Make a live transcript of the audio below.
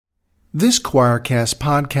This Choircast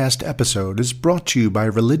podcast episode is brought to you by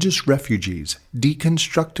religious refugees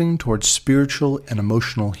deconstructing towards spiritual and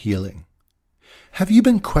emotional healing. Have you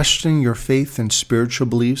been questioning your faith and spiritual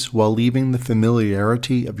beliefs while leaving the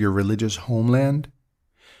familiarity of your religious homeland?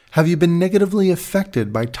 Have you been negatively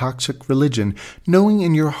affected by toxic religion, knowing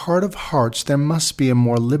in your heart of hearts there must be a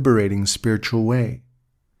more liberating spiritual way?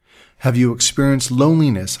 Have you experienced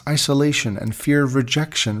loneliness, isolation, and fear of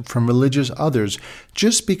rejection from religious others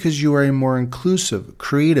just because you are a more inclusive,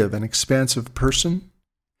 creative, and expansive person?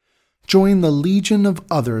 Join the legion of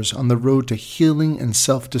others on the road to healing and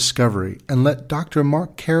self-discovery, and let Dr.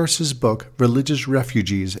 Mark Karris's book, Religious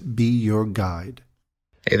Refugees, be your guide.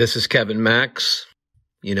 Hey, this is Kevin Max,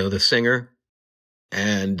 the singer.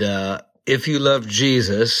 And if you love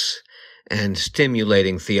Jesus and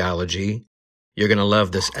stimulating theology, you're going to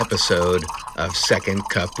love this episode of Second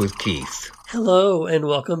Cup with Keith. Hello, and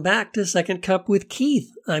welcome back to Second Cup with Keith.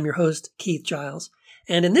 I'm your host, Keith Giles.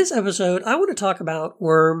 And in this episode, I want to talk about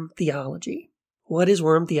worm theology. What is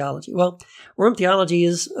worm theology? Well, worm theology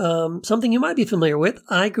is something you might be familiar with.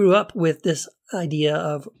 I grew up with this idea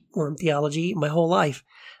of worm theology my whole life.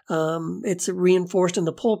 It's reinforced in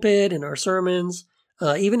the pulpit, in our sermons,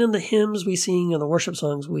 even in the hymns we sing and the worship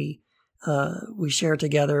songs we share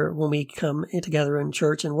together when we come together in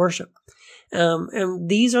church and worship. And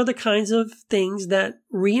these are the kinds of things that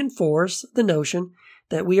reinforce the notion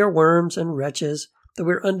that we are worms and wretches, that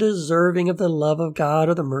we're undeserving of the love of God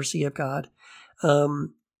or the mercy of God.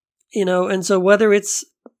 And so whether it's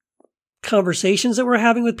conversations that we're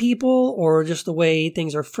having with people or just the way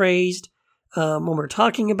things are phrased, when we're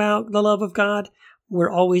talking about the love of God,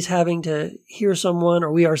 we're always having to hear someone,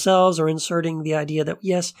 or we ourselves are inserting the idea that,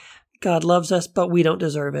 yes, God loves us, but we don't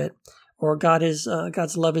deserve it. Or God's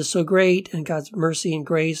love is so great, and God's mercy and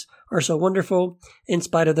grace are so wonderful, in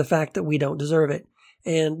spite of the fact that we don't deserve it.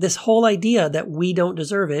 And this whole idea that we don't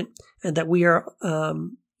deserve it, and that we are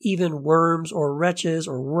even worms or wretches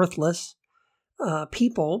or worthless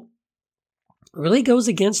people, really goes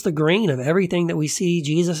against the grain of everything that we see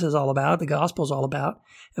Jesus is all about, the gospel is all about,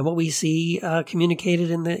 and what we see communicated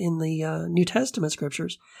in the New Testament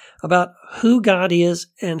scriptures about who God is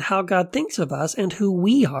and how God thinks of us and who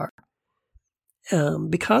we are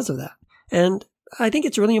because of that. And I think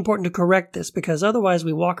it's really important to correct this, because otherwise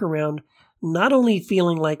we walk around not only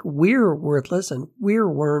feeling like we're worthless and we're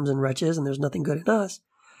worms and wretches and there's nothing good in us,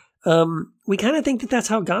 we kind of think that that's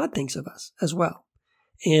how God thinks of us as well.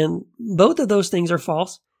 And both of those things are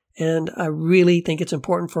false. And I really think it's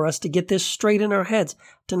important for us to get this straight in our heads,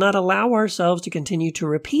 to not allow ourselves to continue to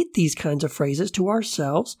repeat these kinds of phrases to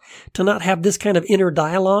ourselves, to not have this kind of inner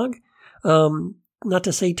dialogue, not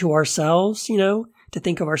to say to ourselves, to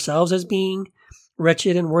think of ourselves as being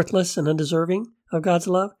wretched and worthless and undeserving of God's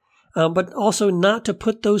love, but also not to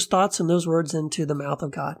put those thoughts and those words into the mouth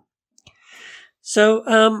of God. So,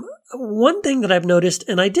 one thing that I've noticed,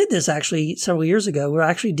 and I did this actually several years ago, where I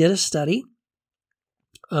actually did a study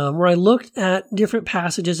where I looked at different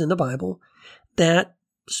passages in the Bible that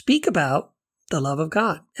speak about the love of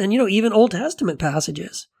God. And, even Old Testament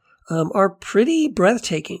passages are pretty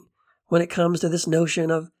breathtaking when it comes to this notion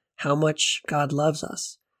of how much God loves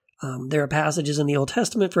us. There are passages in the Old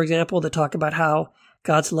Testament, for example, that talk about how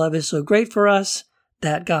God's love is so great for us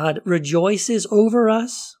that God rejoices over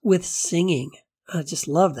us with singing. I just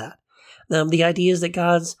love that. The idea is that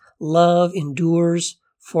God's love endures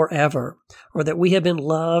forever, or that we have been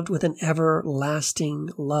loved with an everlasting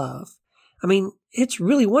love. I mean, it's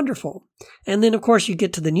really wonderful. And then, of course, you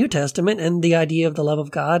get to the New Testament, and the idea of the love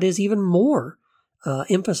of God is even more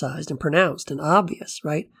emphasized and pronounced and obvious,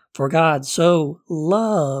 right? For God so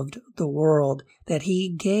loved the world that he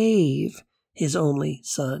gave his only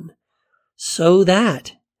Son, so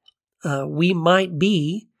that we might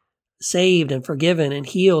be saved and forgiven and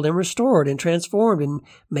healed and restored and transformed and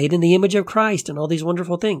made in the image of Christ and all these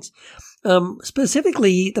wonderful things.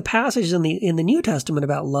 Specifically, the passages in the New Testament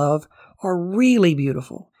about love are really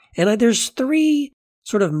beautiful. And there's three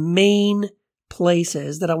sort of main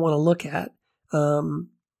places that I want to look at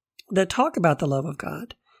that talk about the love of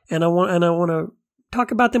God. And I want to talk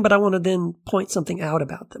about them, but I want to then point something out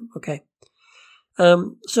about them. Okay.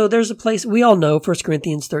 So there's a place we all know, 1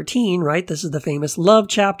 Corinthians 13, right? This is the famous love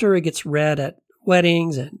chapter. It gets read at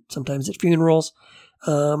weddings and sometimes at funerals.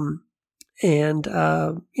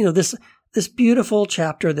 This beautiful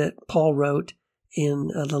chapter that Paul wrote in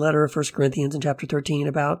the letter of 1 Corinthians in chapter 13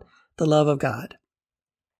 about the love of God.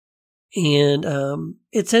 And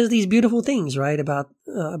it says these beautiful things, right, about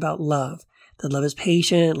love. That love is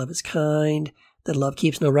patient, love is kind, that love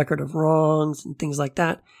keeps no record of wrongs and things like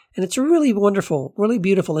that. And it's really wonderful, really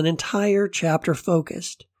beautiful, an entire chapter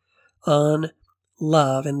focused on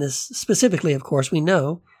love. And this specifically, of course, we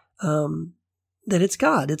know that it's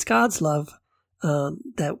God. It's God's love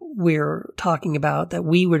that we're talking about, that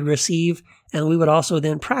we would receive, and we would also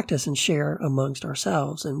then practice and share amongst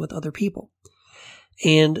ourselves and with other people.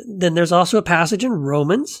 And then there's also a passage in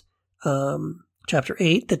Romans chapter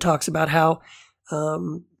 8 that talks about how,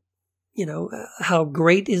 how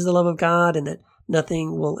great is the love of God, and that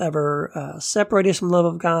nothing will ever separate us from the love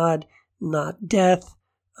of God, not death,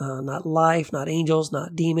 not life, not angels,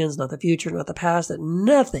 not demons, not the future, not the past, that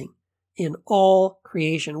nothing in all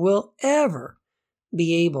creation will ever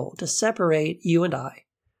be able to separate you and I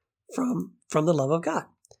from the love of God.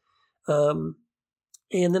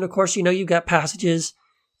 And then, of course, you've got passages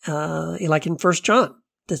like in 1 John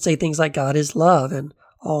that say things like God is love, and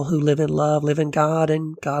all who live in love live in God,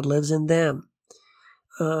 and God lives in them.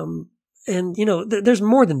 And there's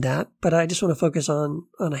more than that, but I just want to focus on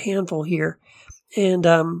a handful here. And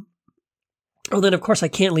then, of course, I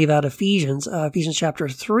can't leave out Ephesians chapter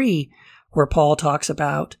 3, where Paul talks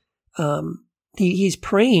about he's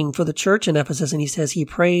praying for the church in Ephesus, and he says he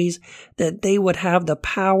prays that they would have the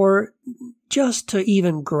power just to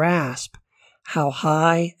even grasp how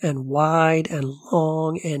high and wide and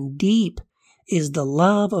long and deep is the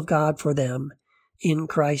love of God for them in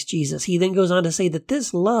Christ Jesus. He then goes on to say that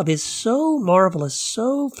this love is so marvelous,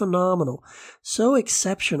 so phenomenal, so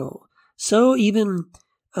exceptional, so even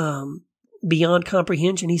beyond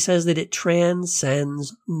comprehension. He says that it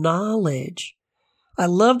transcends knowledge. I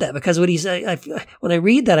love that, because what he's when I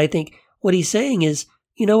read that, I think what he's saying is,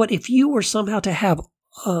 if you were somehow to have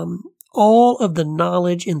all of the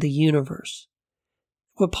knowledge in the universe,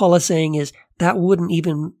 what Paul is saying is that wouldn't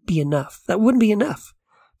even be enough. That wouldn't be enough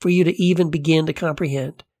for you to even begin to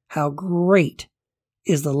comprehend how great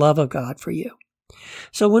is the love of God for you.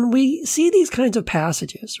 So when we see these kinds of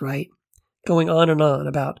passages, right, going on and on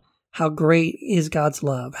about how great is God's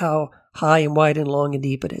love, how high and wide and long and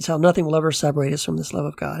deep it is, how nothing will ever separate us from this love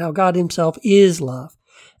of God, how God himself is love,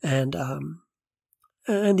 and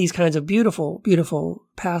these kinds of beautiful, beautiful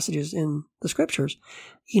passages in the scriptures,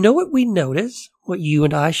 what we notice, what you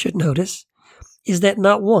and I should notice, is that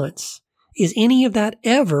not once is any of that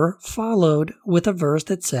ever followed with a verse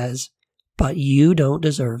that says, but you don't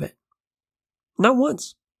deserve it. Not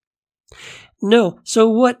once. No. So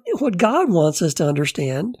what God wants us to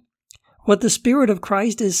understand, what the Spirit of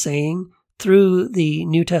Christ is saying through the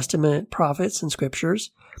New Testament prophets and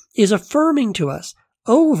scriptures, is affirming to us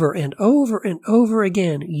over and over and over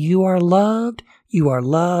again, you are loved, you are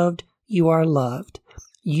loved, you are loved.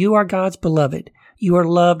 You are God's beloved. You are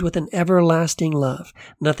loved with an everlasting love.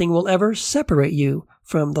 Nothing will ever separate you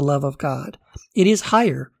from the love of God. It is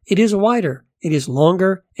higher, it is wider, it is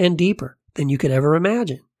longer and deeper than you could ever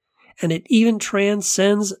imagine. And it even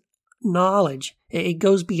transcends knowledge. It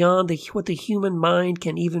goes beyond what the human mind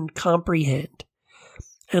can even comprehend.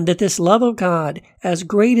 And that this love of God, as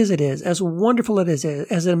great as it is, as wonderful it is,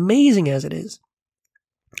 as amazing as it is,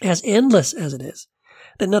 as endless as it is,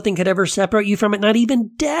 that nothing could ever separate you from it, not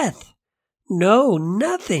even death. No,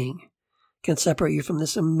 nothing can separate you from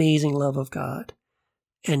this amazing love of God.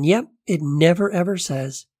 And yet, it never ever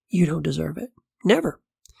says you don't deserve it. Never.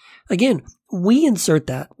 Again, we insert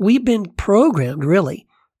that. We've been programmed, really,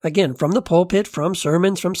 again, from the pulpit, from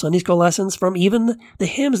sermons, from Sunday school lessons, from even the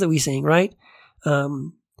hymns that we sing, right?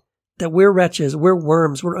 That we're wretches, we're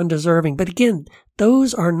worms, we're undeserving. But again,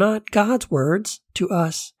 those are not God's words to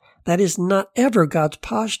us. That is not ever God's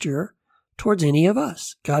posture towards any of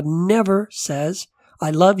us. God never says, I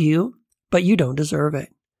love you, but you don't deserve it.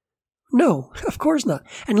 No, of course not.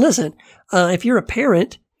 And listen, if you're a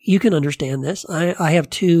parent, you can understand this. I have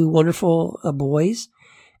two wonderful boys,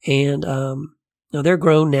 and they're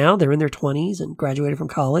grown now. They're in their 20s and graduated from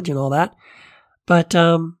college and all that. But,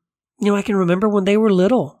 I can remember when they were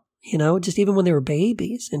little, just even when they were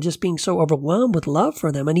babies, and just being so overwhelmed with love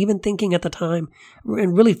for them, and even thinking at the time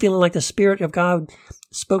and really feeling like the Spirit of God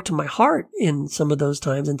spoke to my heart in some of those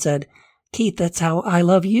times and said, Keith, that's how I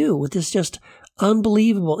love you, with this just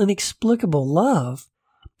unbelievable, inexplicable love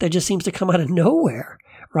that just seems to come out of nowhere,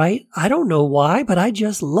 right? I don't know why, but I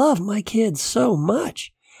just love my kids so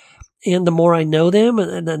much. And the more I know them,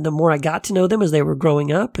 and the more I got to know them as they were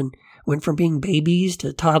growing up and went from being babies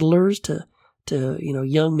to toddlers to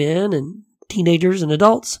young men and teenagers and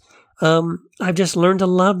adults, I've just learned to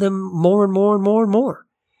love them more and more and more and more.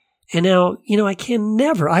 And now,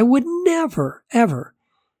 I would never, ever,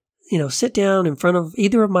 sit down in front of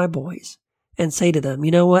either of my boys and say to them,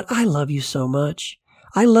 you know what? I love you so much.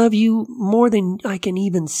 I love you more than I can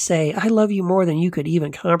even say. I love you more than you could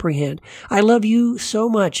even comprehend. I love you so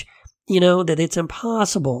much, that it's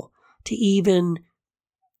impossible to even,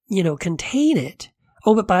 contain it.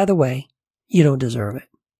 Oh, but by the way, you don't deserve it.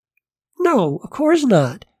 No, of course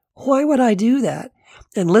not. Why would I do that?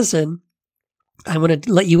 And listen, I want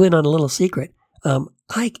to let you in on a little secret.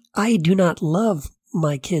 I do not love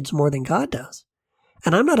my kids more than God does.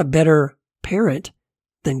 And I'm not a better parent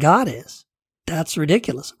than God is. That's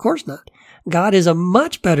ridiculous. Of course not. God is a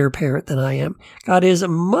much better parent than I am. God is a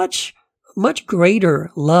much, much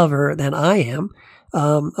greater lover than I am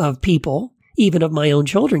of people, even of my own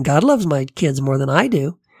children. God loves my kids more than I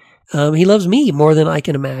do. He loves me more than I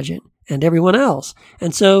can imagine, and everyone else.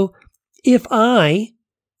 And so if I,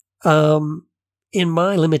 in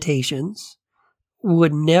my limitations,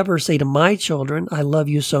 would never say to my children, I love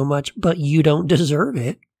you so much, but you don't deserve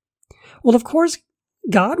it. Well, of course,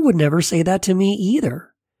 God would never say that to me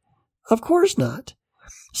either. Of course not.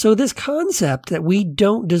 So this concept that we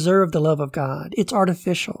don't deserve the love of God, it's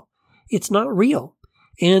artificial. It's not real.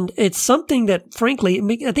 And it's something that, frankly,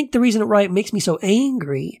 I think the reason why it makes me so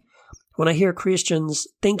angry when I hear Christians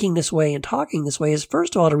thinking this way and talking this way is,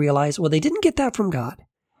 first of all, to realize, well, they didn't get that from God.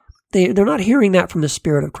 They're not hearing that from the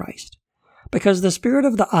Spirit of Christ. Because the Spirit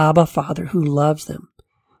of the Abba Father who loves them,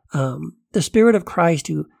 the Spirit of Christ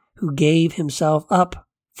who gave himself up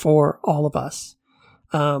for all of us,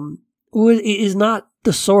 is not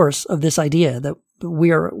the source of this idea that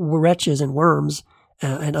we're wretches and worms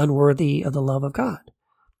and unworthy of the love of God.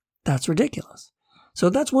 That's ridiculous. So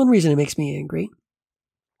that's one reason it makes me angry.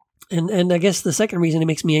 And I guess the second reason it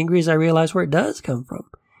makes me angry is I realize where it does come from.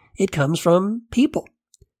 It comes from people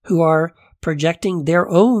who are projecting their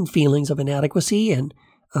own feelings of inadequacy and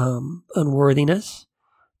unworthiness.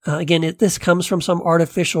 Again, this comes from some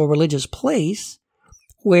artificial religious place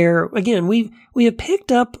where, again, we have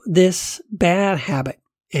picked up this bad habit,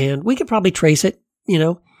 and we could probably trace it.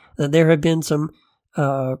 There have been some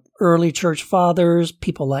early church fathers,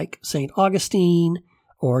 people like St. Augustine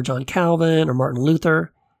or John Calvin or Martin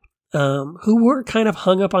Luther, who were kind of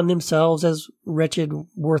hung up on themselves as wretched,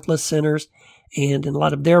 worthless sinners. And in a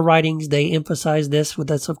lot of their writings, they emphasize this.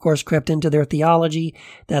 That's, of course, crept into their theology.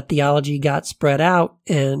 That theology got spread out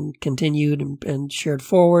and continued and shared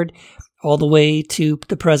forward all the way to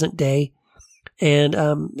the present day. And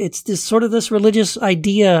it's this sort of this religious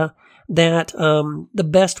idea that the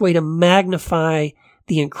best way to magnify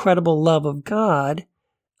the incredible love of God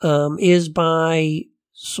is by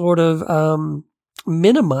sort of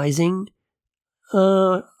minimizing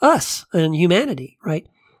us and humanity, right?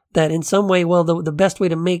 That in some way, well, the best way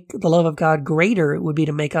to make the love of God greater would be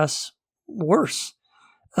to make us worse.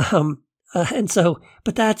 And so,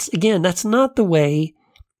 but that's not the way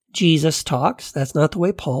Jesus talks. That's not the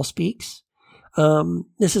way Paul speaks.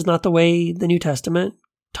 This is not the way the New Testament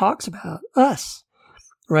talks about us,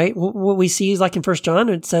 right? What we see is like in 1 John,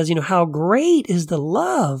 it says, how great is the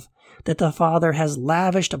love that the Father has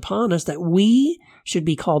lavished upon us that we should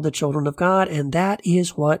be called the children of God, and that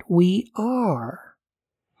is what we are.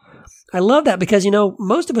 I love that because,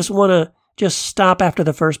 most of us want to just stop after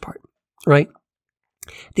the first part, right?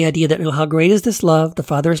 The idea that, how great is this love the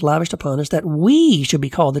Father has lavished upon us that we should be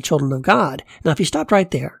called the children of God. Now, if you stopped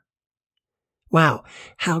right there, wow,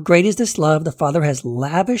 how great is this love the Father has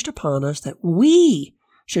lavished upon us that we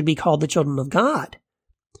should be called the children of God.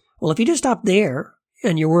 Well, if you just stop there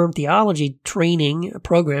and your worm theology training,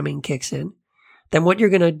 programming kicks in, then what you're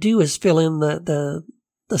going to do is fill in the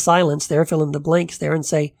silence there, fill in the blanks there and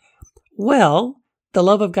say, well, the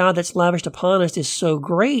love of God that's lavished upon us is so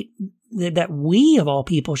great that we, of all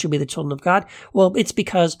people, should be the children of God. Well, it's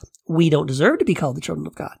because we don't deserve to be called the children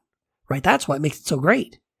of God, right? That's why it makes it so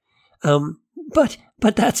great. But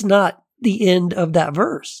that's not the end of that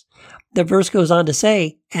verse. The verse goes on to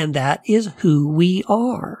say, and that is who we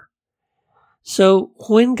are. So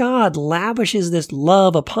when God lavishes this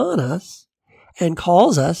love upon us and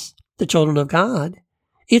calls us the children of God,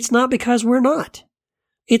 it's not because we're not.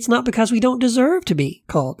 It's not because we don't deserve to be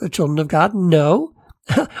called the children of God. No.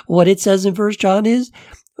 What it says in 1 John is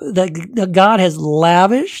that God has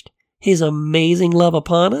lavished his amazing love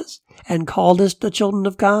upon us and called us the children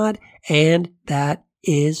of God, and that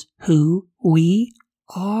is who we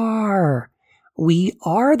are. We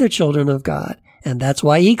are the children of God, and that's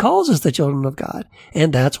why he calls us the children of God,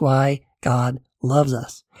 and that's why God loves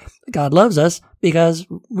us. God loves us because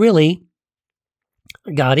really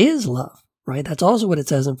God is love. Right? That's also what it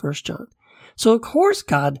says in 1 John. So, of course,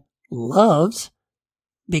 God loves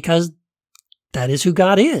because that is who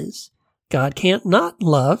God is. God can't not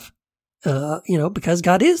love, because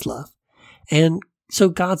God is love. And so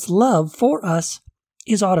God's love for us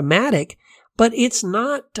is automatic, but it's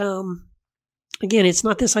not, it's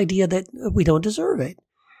not this idea that we don't deserve it.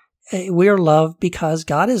 We are loved because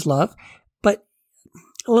God is love, but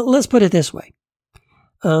let's put it this way.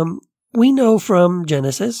 We know from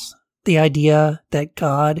Genesis the idea that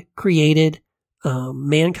God created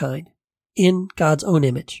mankind in God's own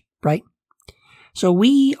image, right? So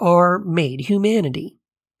we are made, humanity,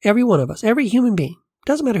 every one of us, every human being.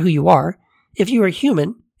 Doesn't matter who you are. If you're a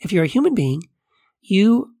human being,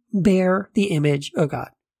 you bear the image of God.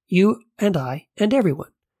 You and I and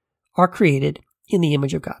everyone are created in the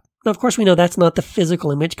image of God. Now, of course, we know that's not the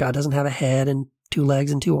physical image. God doesn't have a head and 2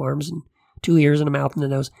 legs and 2 arms and 2 ears and a mouth and a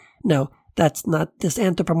nose. No, that's not, this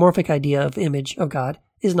anthropomorphic idea of image of God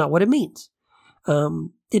is not what it means.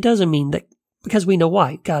 It doesn't mean that, because we know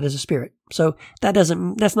why. God is a spirit. So that's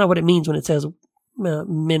not what it means when it says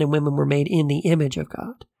men and women were made in the image of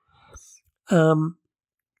God.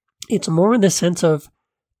 It's more in the sense of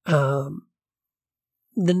the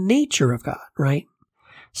nature of God, right?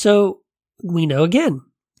 So we know again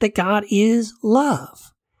that God is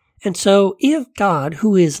love. And so if God,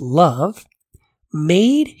 who is love,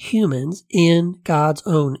 made humans in God's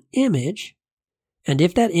own image, and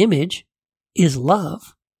if that image is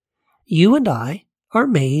love, you and I are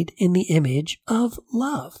made in the image of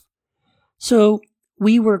love. So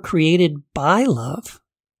we were created by love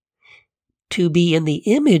to be in the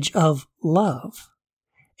image of love,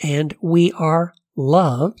 and we are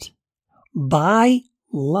loved by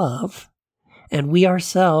love, and we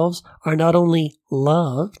ourselves are not only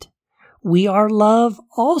loved, we are love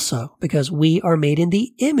also, because we are made in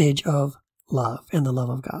the image of love and the love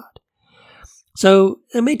of God. So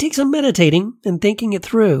it may take some meditating and thinking it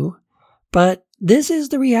through, but this is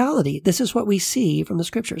the reality. This is what we see from the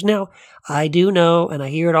scriptures. Now, I do know, and I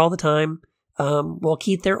hear it all the time, well,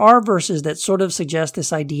 Keith, there are verses that sort of suggest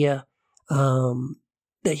this idea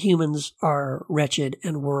that humans are wretched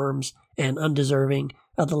and worms and undeserving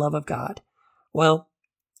of the love of God. Well,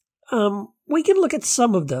 we can look at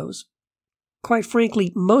some of those. Quite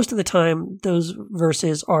frankly, most of the time, those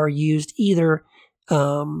verses are used either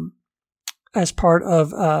as part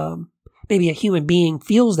of maybe a human being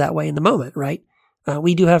feels that way in the moment, right?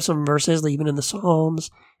 We do have some verses, even in the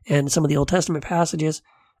Psalms and some of the Old Testament passages,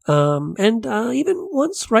 and even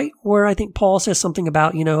once, right, where I think Paul says something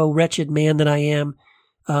about, oh, wretched man that I am,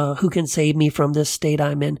 who can save me from this state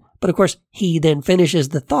I'm in? But of course, he then finishes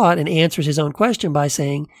the thought and answers his own question by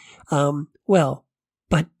saying, well,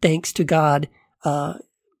 but thanks to God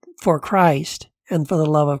for Christ and for the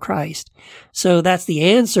love of Christ. So that's the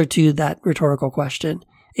answer to that rhetorical question,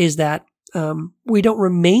 is that we don't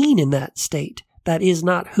remain in that state. That is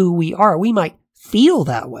not who we are. We might feel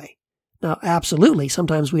that way. Now, absolutely,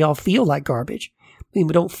 sometimes we all feel like garbage. We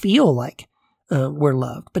don't feel like we're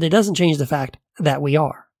loved, but it doesn't change the fact that we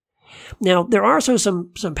are. Now, there are also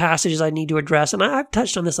some passages I need to address, and I've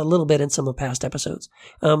touched on this a little bit in some of past episodes.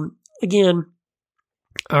 Again,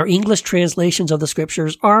 our English translations of the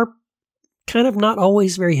scriptures are kind of not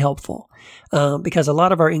always very helpful, because a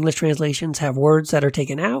lot of our English translations have words that are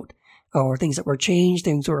taken out, or things that were changed,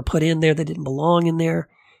 things that were put in there that didn't belong in there.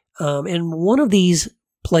 And one of these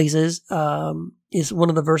places is one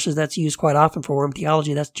of the verses that's used quite often for worm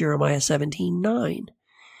theology. That's Jeremiah 17:9.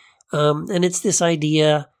 And it's this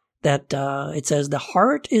idea that it says, the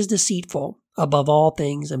heart is deceitful above all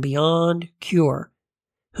things and beyond cure.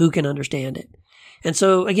 Who can understand it? And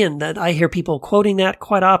so, again, that I hear people quoting that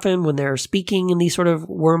quite often when they're speaking in these sort of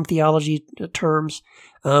worm theology terms.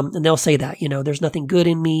 And they'll say that, there's nothing good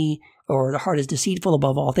in me, or the heart is deceitful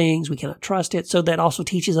above all things. We cannot trust it. So that also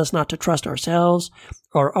teaches us not to trust ourselves,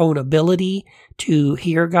 our own ability to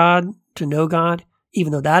hear God, to know God,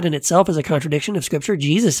 even though that in itself is a contradiction of Scripture.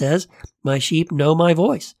 Jesus says, my sheep know my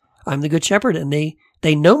voice. I'm the good shepherd, and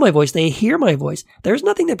they know my voice. They hear my voice. There's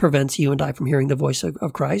nothing that prevents you and I from hearing the voice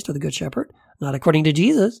of Christ or the good shepherd, not according to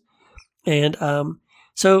Jesus. And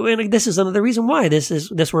and this is another reason why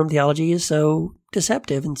this worm theology is so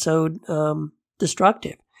deceptive and so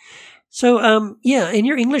destructive. So in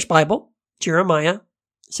your English Bible, Jeremiah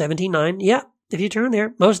 17:9, if you turn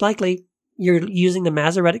there, most likely you're using the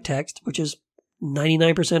Masoretic text, which is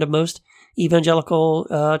 99% of most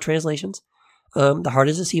evangelical translations. The heart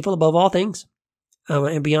is deceitful above all things,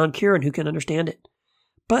 and beyond cure, and who can understand it?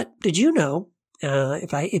 But did you know,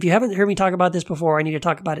 if you haven't heard me talk about this before, I need to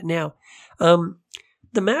talk about it now.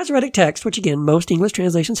 The Masoretic text, which again, most English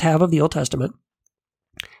translations have of the Old Testament,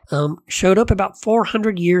 showed up about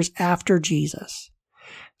 400 years after Jesus.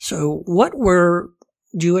 So what were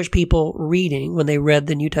Jewish people reading when they read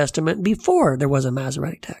the New Testament before there was a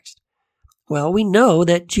Masoretic text? Well, we know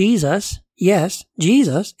that Jesus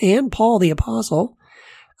and Paul the Apostle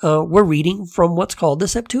were reading from what's called the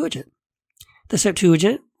Septuagint. The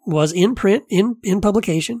Septuagint was in print, in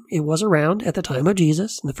publication. It was around at the time of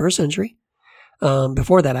Jesus in the first century.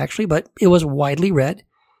 before that actually, but it was widely read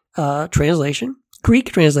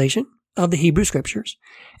Greek translation of the Hebrew Scriptures.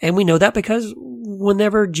 And we know that because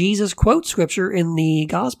whenever Jesus quotes Scripture in the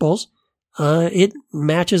Gospels, it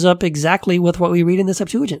matches up exactly with what we read in the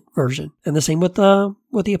Septuagint version. And the same with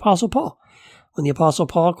the Apostle Paul. When the Apostle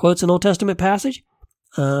Paul quotes an Old Testament passage,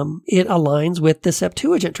 it aligns with the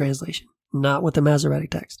Septuagint translation, not with the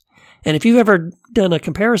Masoretic text. And if you've ever done a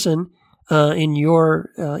comparison in your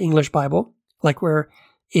English Bible, like where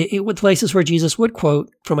it would places where Jesus would quote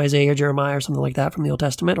from Isaiah, Jeremiah, or something like that from the Old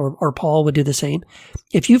Testament, or Paul would do the same.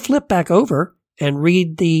 If you flip back over and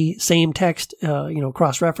read the same text,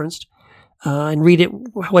 cross-referenced, and read it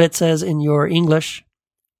what it says in your English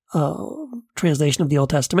translation of the Old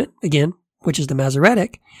Testament, again, which is the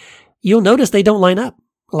Masoretic, you'll notice they don't line up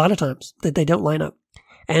a lot of times, that they don't line up.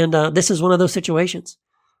 And this is one of those situations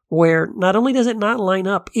where not only does it not line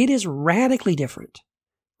up, it is radically different.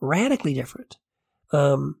 Radically different.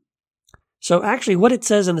 So actually what it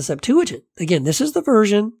says in the Septuagint, again, this is the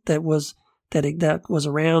version that was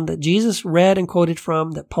around, that Jesus read and quoted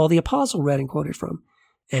from, that Paul the Apostle read and quoted from.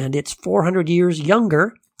 And it's 400 years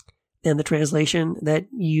younger than the translation that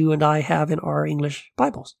you and I have in our English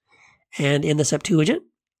Bibles. And in the Septuagint,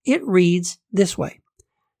 it reads this way: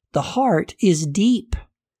 "The heart is deep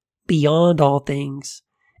beyond all things,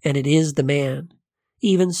 and it is the man.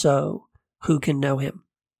 Even so, who can know him?"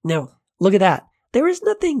 Now, look at that. There is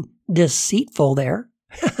nothing deceitful there.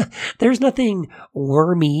 There's nothing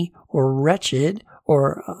wormy or wretched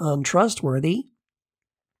or untrustworthy.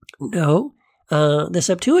 No, the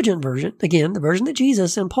Septuagint version, again, the version that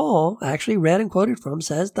Jesus and Paul actually read and quoted from,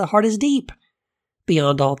 says the heart is deep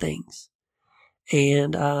beyond all things.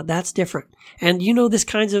 And that's different. And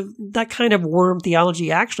that kind of worm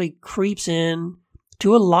theology actually creeps in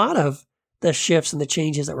to a lot of the shifts and the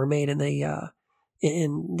changes that were made in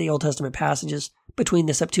the Old Testament passages between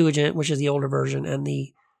the Septuagint, which is the older version, and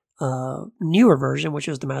the newer version, which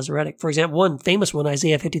is the Masoretic. For example, one famous one,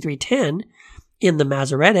 Isaiah 53:10, in the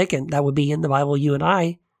Masoretic, and that would be in the Bible you and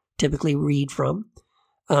I typically read from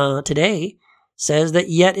today, says that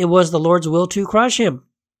yet it was the Lord's will to crush him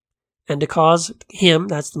and to cause him,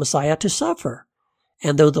 that's the Messiah, to suffer.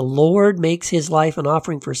 And though the Lord makes his life an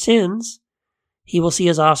offering for sins, he will see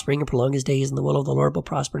his offspring and prolong his days, and the will of the Lord will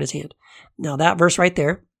prosper in his hand. Now that verse right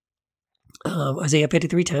there, Isaiah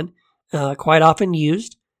 53:10, quite often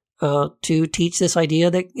used to teach this idea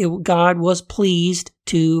that God was pleased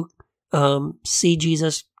to see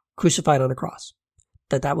Jesus crucified on a cross.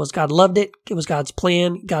 That was, God loved it. It was God's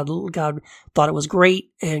plan. God thought it was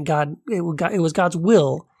great, and it was God's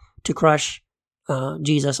will to crush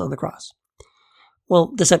Jesus on the cross.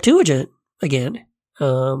 Well, the Septuagint, again,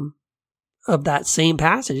 of that same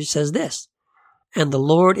passage says this: "And the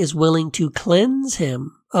Lord is willing to cleanse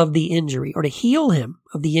him of the injury," or to heal him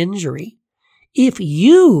of the injury, "if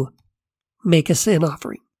you make a sin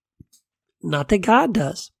offering." Not that God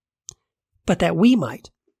does, but that we might.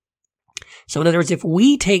 So in other words, if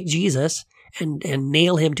we take Jesus and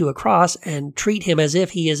nail him to a cross and treat him as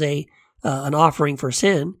if he is an offering for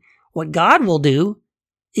sin, what God will do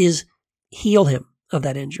is heal him of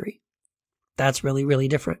that injury. That's really, really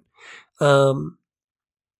different.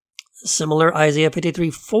 Similar, Isaiah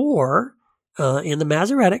 53:4 in the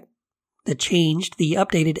Masoretic, that changed, the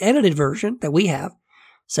updated, edited version that we have,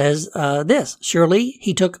 says this: "Surely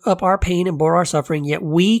he took up our pain and bore our suffering, yet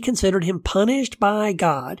we considered him punished by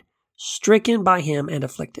God, stricken by him and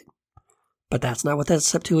afflicted." But that's not what the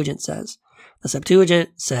Septuagint says. The Septuagint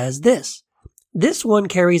says this: "This one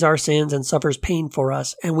carries our sins and suffers pain for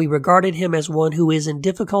us, and we regarded him as one who is in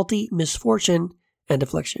difficulty, misfortune, and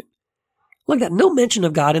affliction." Look at that. No mention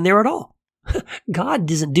of God in there at all. God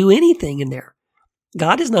doesn't do anything in there.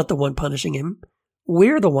 God is not the one punishing him.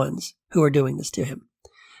 We're the ones who are doing this to him.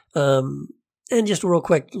 And just real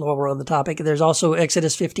quick, while we're on the topic, there's also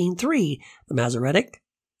Exodus 15:3. The Masoretic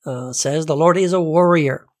says the Lord is a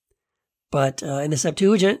warrior. But in the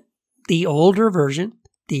Septuagint, the older version,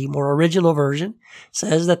 the more original version,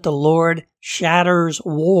 says that the Lord shatters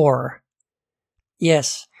war.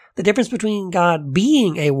 Yes, the difference between God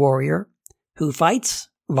being a warrior who fights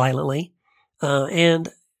violently and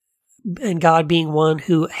God being one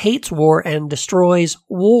who hates war and destroys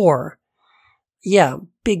war. Yeah,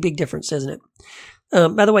 big difference, isn't it?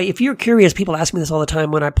 By the way, if you're curious, people ask me this all the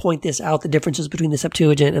time when I point this out, the differences between the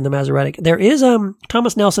Septuagint and the Masoretic. There is,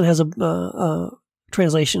 Thomas Nelson has a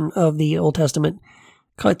translation of the Old Testament.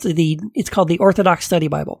 It's called the Orthodox Study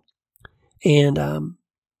Bible. And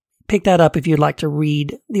pick that up if you'd like to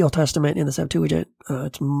read the Old Testament in the Septuagint.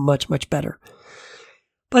 It's much, much better.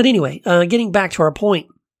 But anyway, getting back to our point,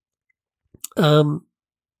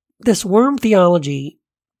 this worm theology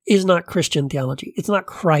is not Christian theology. It's not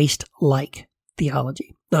Christ-like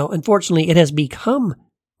theology. Now, unfortunately, it has become,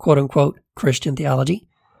 quote-unquote, Christian theology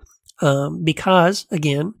because,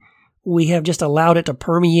 again, we have just allowed it to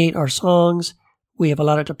permeate our songs. We have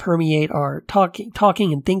allowed it to permeate our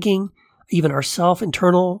talking and thinking, even our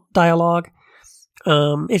self-internal dialogue.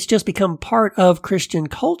 It's just become part of Christian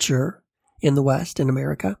culture in the West, in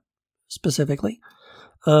America specifically.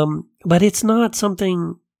 But it's not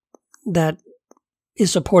something that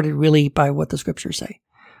is supported really by what the Scriptures say.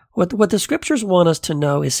 What the Scriptures want us to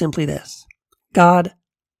know is simply this: God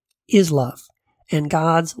is love, and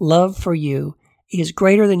God's love for you is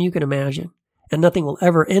greater than you can imagine, and nothing will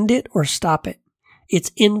ever end it or stop it.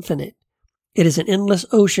 It's infinite. It is an endless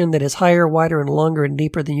ocean that is higher, wider, and longer and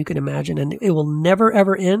deeper than you can imagine, and it will never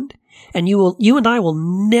ever end. And you and I will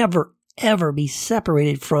never ever be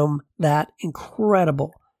separated from that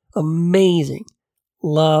incredible, amazing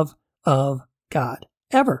love of God.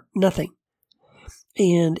 Ever. Nothing.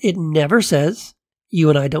 And it never says you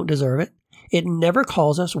and I don't deserve it. It never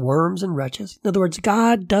calls us worms and wretches. In other words,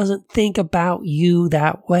 God doesn't think about you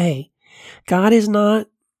that way. God is not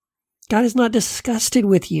disgusted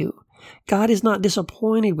with you. God is not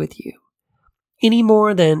disappointed with you any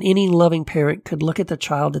more than any loving parent could look at the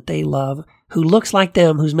child that they love, who looks like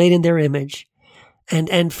them, who's made in their image,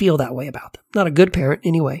 and feel that way about them. Not a good parent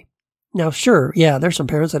anyway. Now, sure, yeah, there's some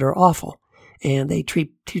parents that are awful and they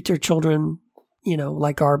treat their children,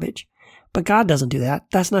 like garbage. But God doesn't do that.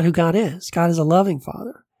 That's not who God is. God is a loving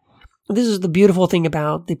Father. And this is the beautiful thing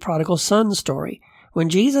about the prodigal son story. When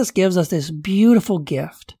Jesus gives us this beautiful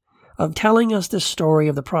gift of telling us this story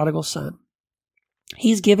of the prodigal son,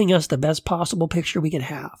 he's giving us the best possible picture we could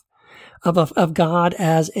have of God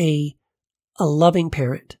as a loving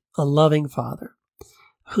parent, a loving Father,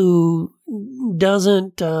 who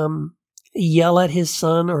doesn't yell at his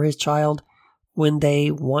son or his child when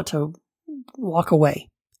they want to walk away.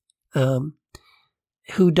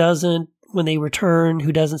 Who doesn't, when they return,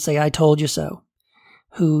 who doesn't say, "I told you so,"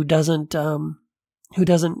 who doesn't,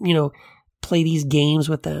 play these games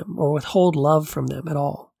with them or withhold love from them at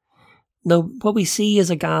all. No, what we see is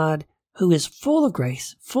a God who is full of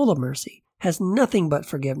grace, full of mercy, has nothing but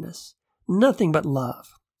forgiveness, nothing but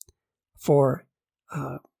love for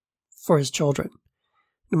his children.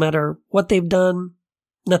 No matter what they've done,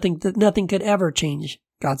 nothing could ever change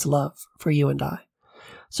God's love for you and I.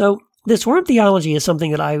 So this worm theology is something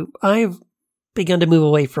that I've begun to move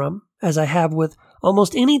away from, as I have with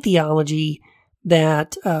almost any theology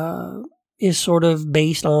that is sort of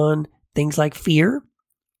based on things like fear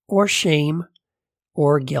or shame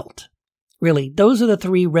or guilt. Really, those are the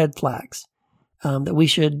three red flags that we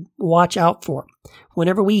should watch out for.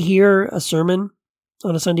 Whenever we hear a sermon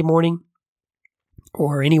on a Sunday morning,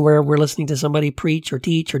 or anywhere we're listening to somebody preach or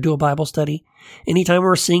teach or do a Bible study, anytime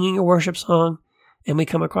we're singing a worship song, and we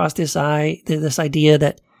come across this idea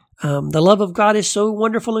that the love of God is so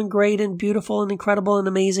wonderful and great and beautiful and incredible and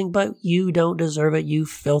amazing, but you don't deserve it, you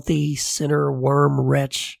filthy sinner, worm,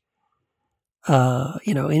 wretch.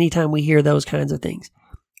 Anytime we hear those kinds of things,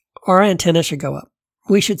 our antenna should go up.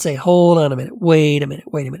 We should say, hold on a minute, wait a minute.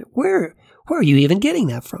 Where are you even getting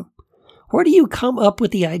that from? Where do you come up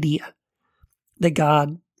with the idea that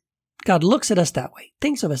God looks at us that way,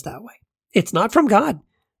 thinks of us that way? It's not from God.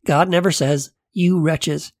 God never says, "You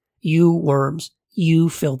wretches, you worms, you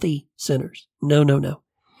filthy sinners." No.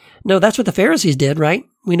 No, that's what the Pharisees did, right?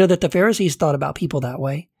 We know that the Pharisees thought about people that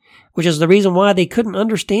way, which is the reason why they couldn't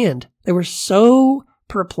understand. They were so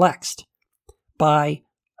perplexed by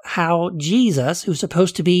how Jesus, who's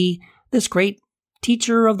supposed to be this great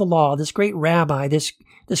teacher of the law, this great rabbi, this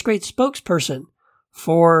great spokesperson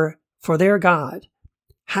for their God,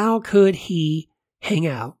 how could he hang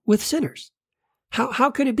out with sinners? How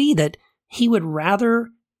could it be that he would rather,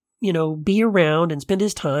 be around and spend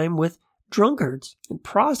his time with drunkards and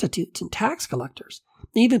prostitutes and tax collectors,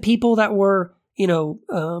 even people that were,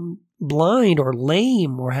 blind or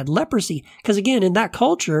lame or had leprosy? Because again, in that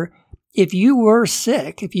culture, if you were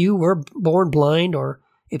sick, if you were born blind, or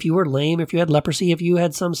if you were lame, if you had leprosy, if you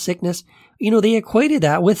had some sickness, they equated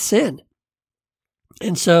that with sin.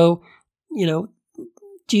 And so,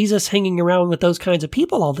 Jesus hanging around with those kinds of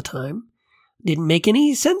people all the time didn't make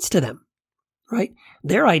any sense to them, right?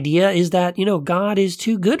 Their idea is that, God is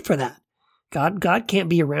too good for that. God can't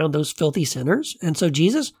be around those filthy sinners. And so,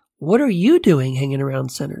 Jesus, what are you doing hanging around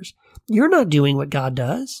sinners? You're not doing what God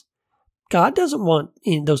does. God doesn't want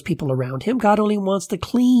those people around him. God only wants the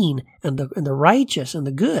clean and the righteous and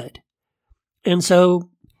the good. And so,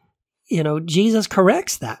 Jesus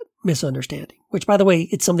corrects that misunderstanding, which, by the way,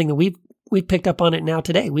 it's something that we've picked up on it now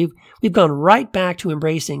today. We've gone right back to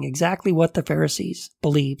embracing exactly what the Pharisees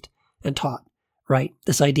believed and taught, right?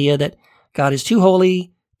 This idea that God is too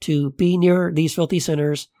holy to be near these filthy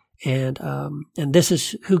sinners, and this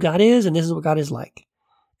is who God is, and this is what God is like.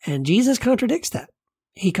 And Jesus contradicts that.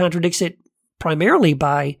 He contradicts it primarily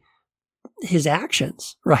by his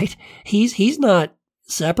actions, right? He's not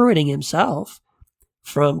separating himself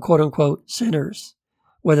from quote unquote sinners,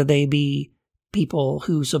 whether they be people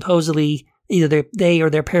who supposedly either they or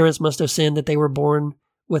their parents must have sinned, that they were born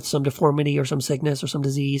with some deformity or some sickness or some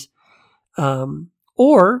disease,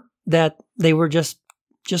 or that they were just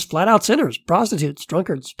flat out sinners, prostitutes,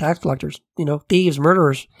 drunkards, tax collectors, thieves,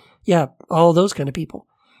 murderers. Yeah, all those kind of people.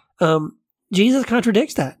 Jesus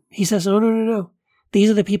contradicts that. He says, no. These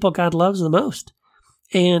are the people God loves the most.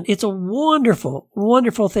 And it's a wonderful,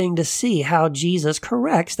 wonderful thing to see how Jesus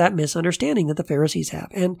corrects that misunderstanding that the Pharisees have.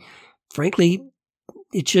 And frankly,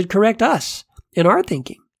 it should correct us in our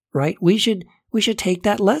thinking, right? We should take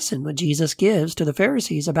that lesson that Jesus gives to the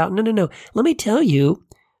Pharisees about, no. Let me tell you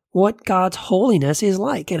what God's holiness is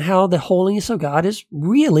like and how the holiness of God is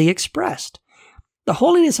really expressed. The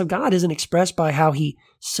holiness of God isn't expressed by how he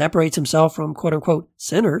separates himself from quote unquote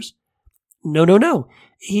sinners. No.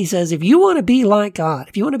 He says, if you want to be like God,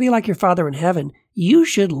 if you want to be like your Father in heaven, you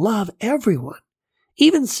should love everyone,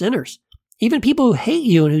 even sinners, even people who hate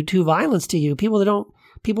you and who do violence to you, people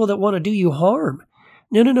that want to do you harm.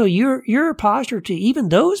 No. Your posture to even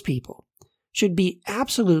those people should be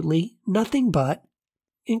absolutely nothing but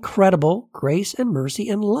incredible grace and mercy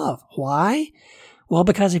and love. Why? Well,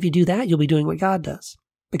 because if you do that, you'll be doing what God does.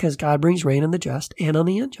 Because God brings rain on the just and on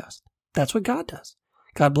the unjust. That's what God does.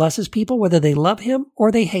 God blesses people whether they love him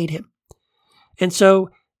or they hate him. And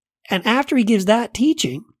after he gives that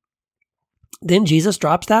teaching, then Jesus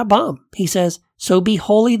drops that bomb. He says, so be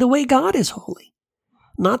holy the way God is holy.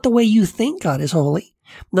 Not the way you think God is holy.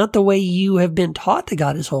 Not the way you have been taught that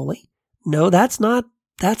God is holy. No, that's not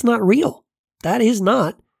real. That is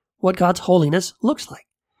not what God's holiness looks like.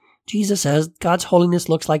 Jesus says God's holiness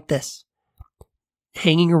looks like this: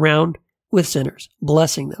 hanging around with sinners,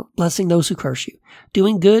 blessing them, blessing those who curse you,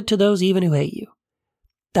 doing good to those even who hate you.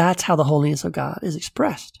 That's how the holiness of God is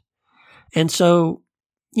expressed. And so,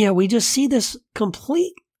 we just see this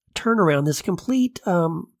complete turnaround, this complete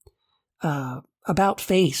about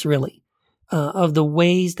face, really, of the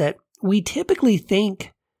ways that we typically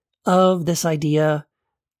think of this idea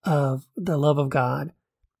of the love of God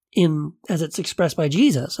as it's expressed by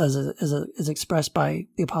Jesus, as expressed by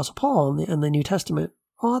the Apostle Paul and the New Testament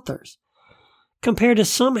authors, compared to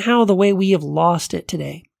somehow the way we have lost it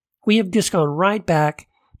today. We have just gone right back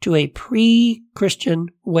to a pre-Christian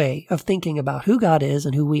way of thinking about who God is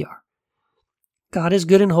and who we are. God is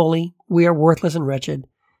good and holy. We are worthless and wretched,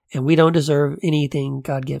 and we don't deserve anything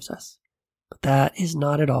God gives us. But that is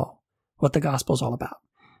not at all what the gospel is all about.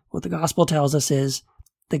 What the gospel tells us is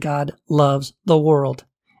that God loves the world.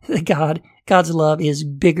 That God's love is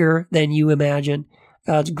bigger than you imagine.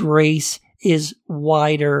 God's grace is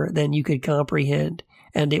wider than you could comprehend,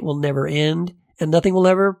 and it will never end, and nothing will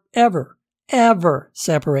ever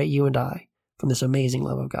separate you and I from this amazing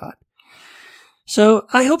love of God. So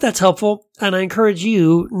I hope that's helpful, and I encourage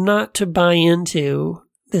you not to buy into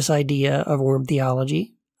this idea of worm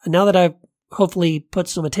theology. And now that I've hopefully put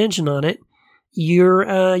some attention on it,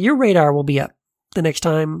 your radar will be up the next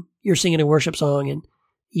time you're singing a worship song and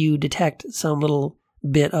you detect some little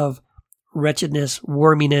bit of wretchedness,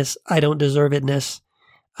 worminess, I don't deserve itness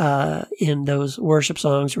in those worship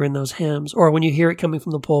songs or in those hymns, or when you hear it coming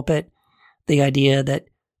from the pulpit, the idea that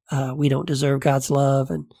we don't deserve God's love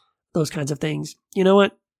and those kinds of things. You know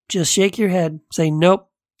what? Just shake your head, say, nope,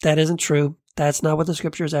 that isn't true. That's not what the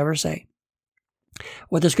scriptures ever say.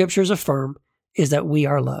 What the scriptures affirm is that we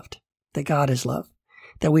are loved, that God is love,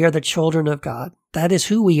 that we are the children of God. That is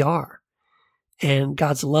who we are. And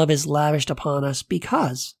God's love is lavished upon us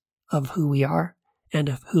because of who we are and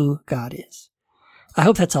of who God is. I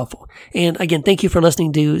hope that's helpful. And again, thank you for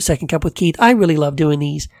listening to Second Cup with Keith. I really love doing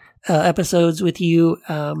these episodes with you.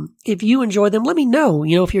 If you enjoy them, let me know.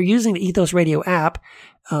 If you're using the Ethos Radio app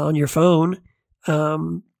on your phone,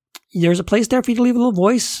 there's a place there for you to leave a little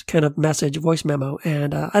voice memo,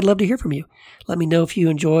 and I'd love to hear from you. Let me know if you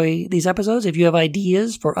enjoy these episodes. If you have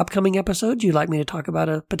ideas for upcoming episodes, you'd like me to talk about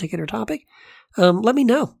a particular topic, let me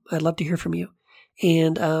know. I'd love to hear from you.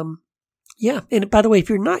 And and by the way, if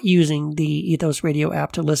you're not using the Ethos Radio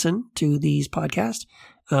app to listen to these podcasts,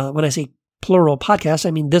 when I say plural podcasts,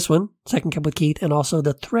 I mean this one, Second Cup with Keith, and also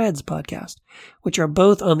the Threads podcast, which are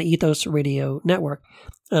both on the Ethos Radio network.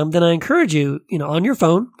 Then I encourage you, on your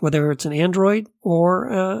phone, whether it's an Android or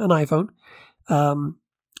an iPhone,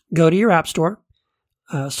 go to your app store,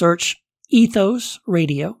 search Ethos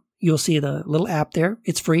Radio. You'll see the little app there.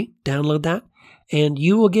 It's free. Download that. And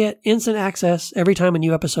you will get instant access every time a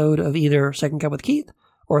new episode of either Second Cup with Keith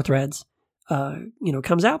or Threads,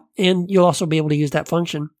 comes out. And you'll also be able to use that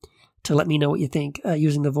function to let me know what you think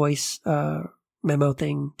using the voice memo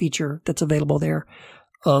thing feature that's available there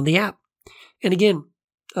on the app. And again,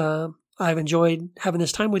 I've enjoyed having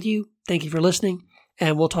this time with you. Thank you for listening,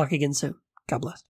 and we'll talk again soon. God bless.